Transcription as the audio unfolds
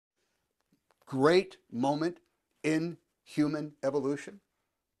great moment in human evolution?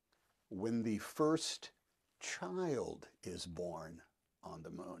 When the first child is born on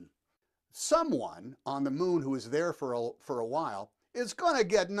the moon. Someone on the moon who is there for a while is going to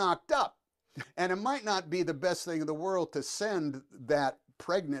get knocked up. And it might not be the best thing in the world to send that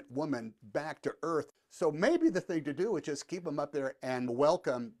pregnant woman back to Earth. So maybe the thing to do is just keep them up there and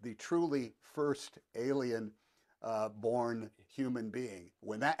welcome the truly first alien born human being.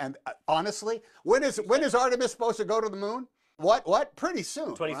 Honestly, when is Artemis supposed to go to the moon? What? Pretty soon.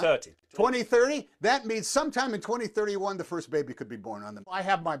 2030. Right? 2030? That means sometime in 2031 the first baby could be born on the moon. I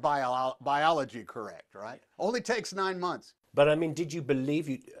have my biology correct, right? Only takes 9 months. But I mean, did you believe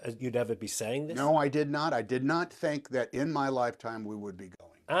you'd ever be saying this? No, I did not. I did not think that in my lifetime we would be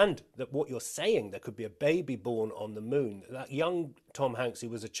going. And that what you're saying, there could be a baby born on the moon. That young Tom Hanks, who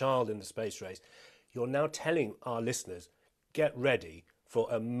was a child in the space race, you're now telling our listeners, get ready for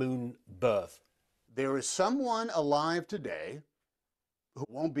a moon birth. There is someone alive today who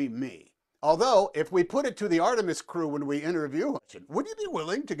won't be me. Although, if we put it to the Artemis crew when we interview, would you be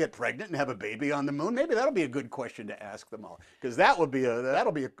willing to get pregnant and have a baby on the moon? Maybe that'll be a good question to ask them all, because that'll be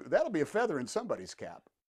a feather in somebody's cap.